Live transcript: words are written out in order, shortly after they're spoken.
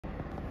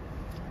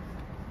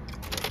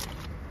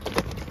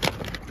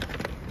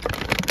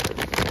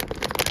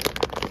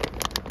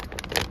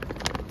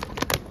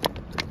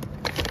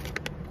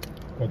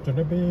Should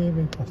it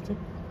be plastic?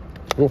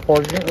 Go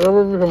for it.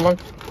 Come on.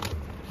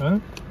 Huh?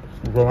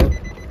 Go on.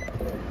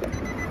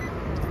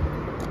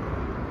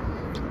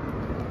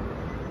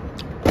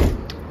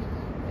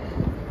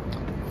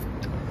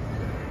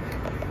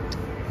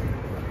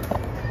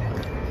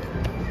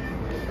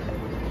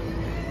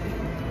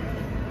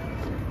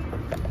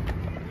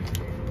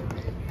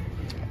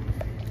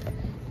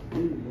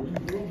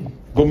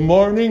 Good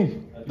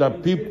morning, the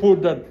people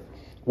that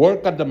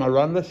work at the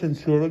Marandas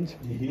Insurance.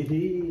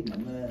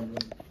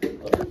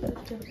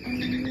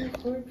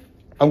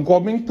 I'm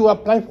coming to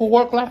apply for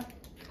work lah.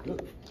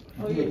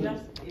 Oh, you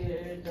just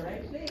the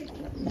right place?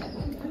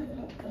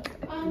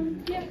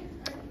 Yeah.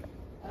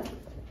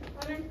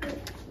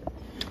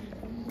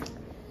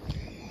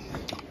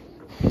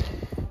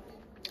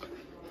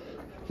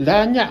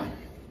 Lanya,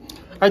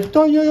 I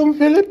told you yung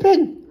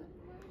Philippines.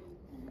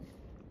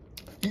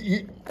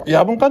 You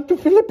haven't gone to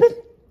Philippines?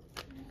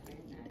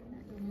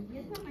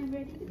 Yes, ma'am, I'm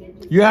ready to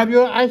get you. You have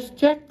your eyes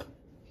checked?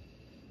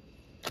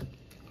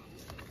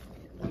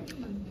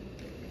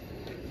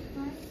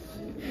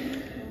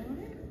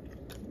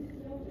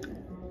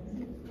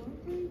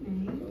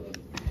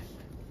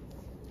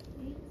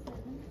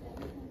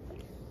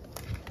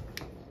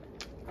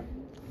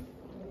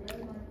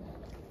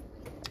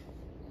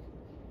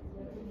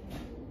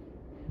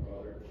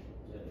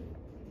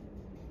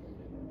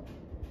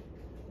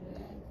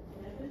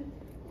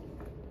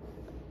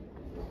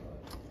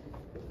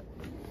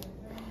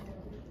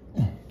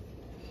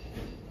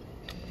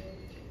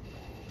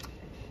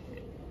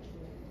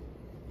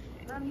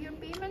 Your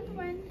payment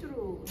went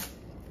through.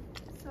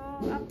 So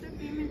after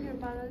payment, your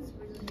balance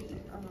will be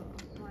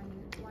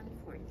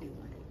 141.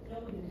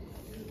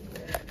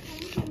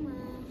 Thank you,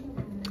 ma'am.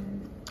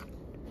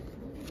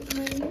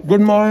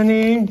 Good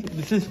morning.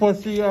 This is for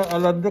the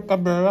Alejandro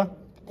Cabrera.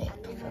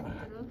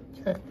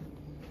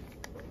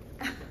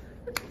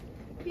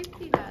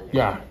 $50.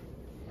 Yeah.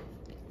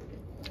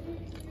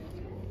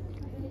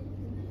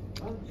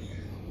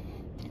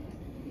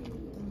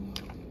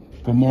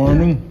 Good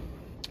morning.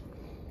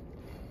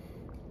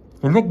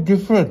 You look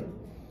different.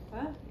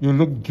 Huh? You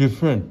look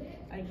different.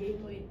 I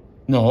gained weight.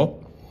 No.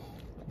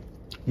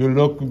 You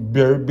look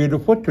very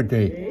beautiful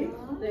today.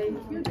 Thank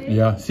you. Dave.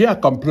 Yeah. See, I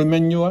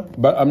compliment you,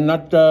 but I'm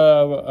not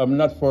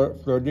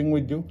flirting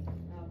with you.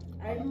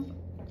 I'm.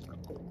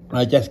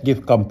 I just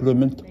give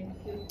compliment. Thank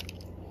you.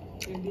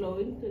 You're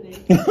glowing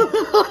today.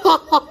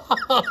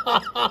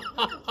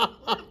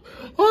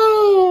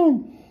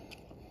 Oh,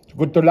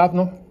 good to laugh,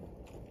 no?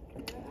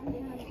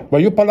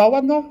 But you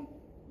Palawan, no?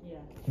 Yeah.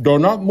 Do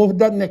not move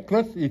that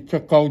necklace. It's a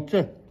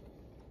culture.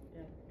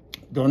 Yeah.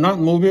 Do not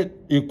move it.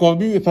 You call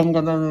me if I'm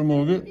gonna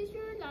remove What it. is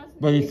your last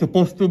But name? it's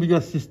supposed to be your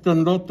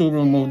sister-in-law to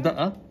remove that,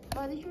 huh?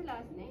 What is your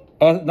last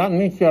name? Not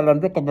me, si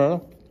Alejandro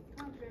Cabrera.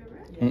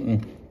 Cabrera? Mm-mm.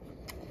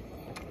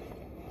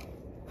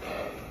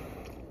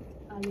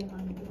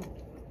 Alejandro.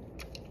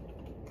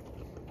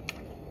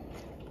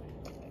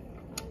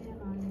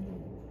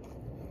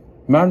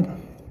 Man,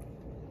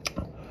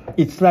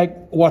 it's like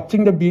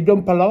watching the video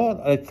in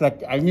Palau. It's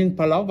like, I'm in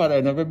Palau, but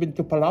I've never been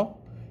to Palau.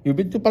 You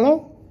been to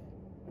Palau?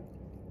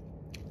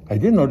 I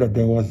didn't know that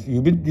there was.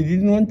 You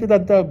didn't went to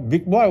that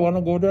big boy. I want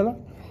to go there. La?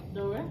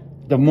 The where?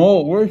 The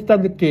mall. Where is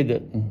that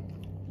located?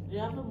 You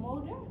have a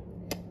mall there?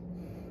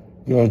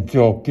 You're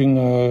joking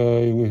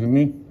with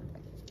me.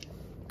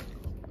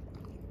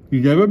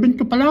 You never been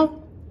to Palau?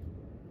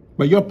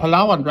 But you're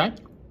Palauan, right?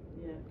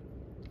 Yeah.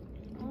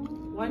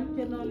 One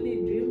can only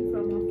dream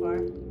from afar.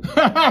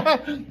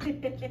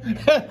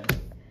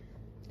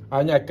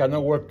 Anya, I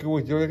cannot work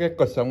with you again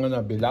because I'm going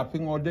to be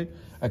laughing all day.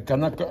 I'm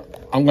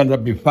going to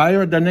be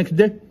fired the next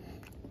day.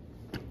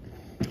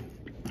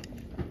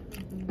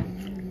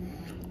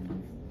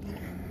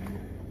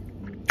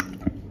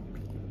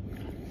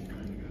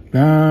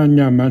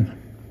 Anya, man.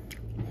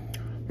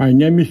 My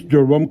name is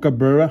Jerome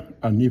Cabrera,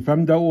 and if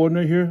I'm the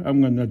owner here,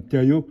 I'm going to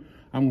tell you,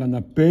 I'm going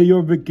to pay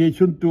your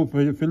vacation to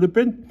the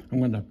Philippines. I'm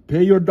going to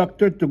pay your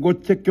doctor to go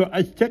check your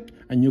eyes check,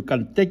 and you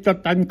can take your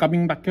time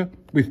coming back here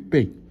with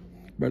pay.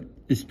 But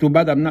it's too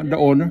bad I'm not the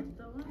owner.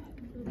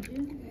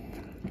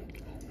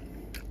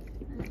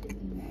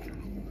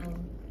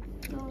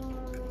 So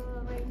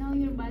right now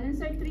your balance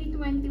are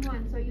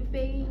 321. So you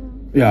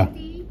paying 50? Yeah.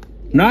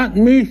 Not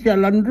me, si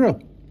Alejandro.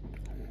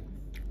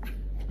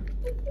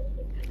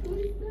 Who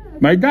is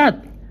that? My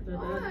dad.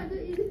 Ah,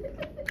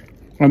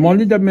 I'm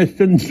only the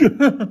messenger.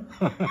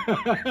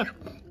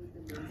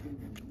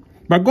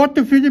 But go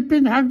to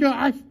Philippines, have your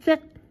eyes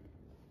checked.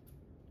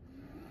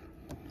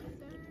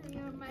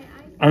 my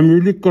eyes. I'm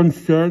really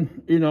concerned,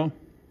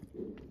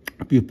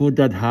 people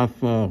that have,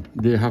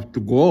 they have to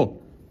go.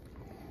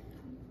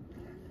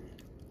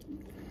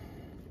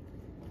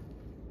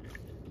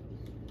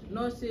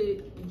 No,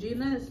 see,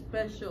 Gina is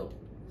special.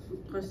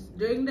 Because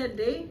during the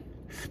day,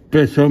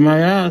 Special my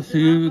ass,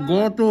 you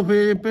go to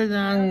Philippines she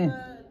and...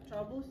 have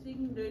trouble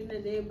seeing during the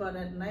day, but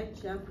at night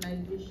she have night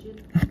vision.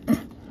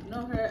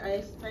 No, her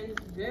eyesight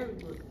is very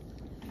good.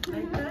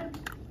 Nighttime.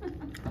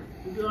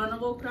 If you wanna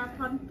go crab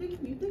hunting,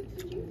 you take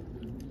Gina.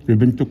 You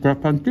been to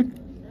crab hunting?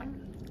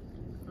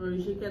 Yeah. Or So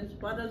she can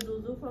spot a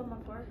Zuzu from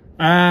afar.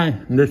 Ah,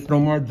 there's no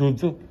more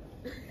Zuzu.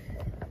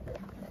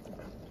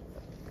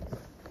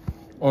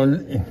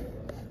 Only,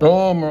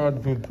 no more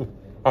Zuzu.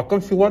 How come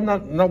she was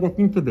not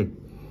working today?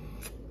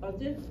 Oh,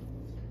 this?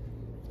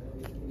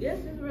 Yes,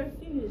 it's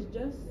working. It's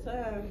just,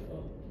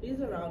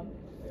 he's around.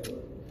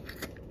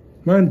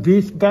 Man,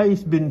 this guy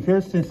has been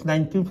here since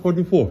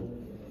 1944.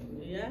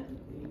 Yeah.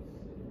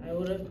 I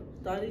would have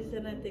thought he's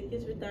gonna take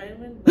his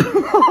retirement.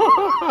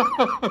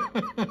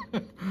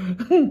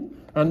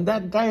 And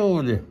that guy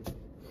over there.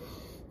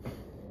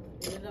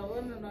 You know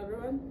one, another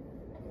one?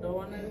 The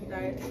one that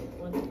retired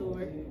wants to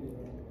work.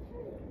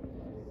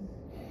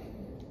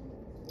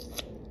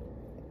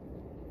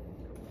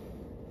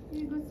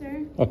 Here you go,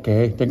 sir.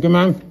 Okay, thank you,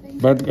 ma'am.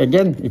 But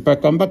again, if I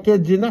come back here,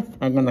 Gina,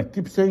 I'm gonna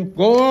keep saying,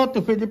 go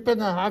to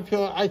Philippines and have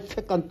your eyes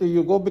checked until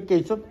you go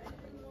vacation.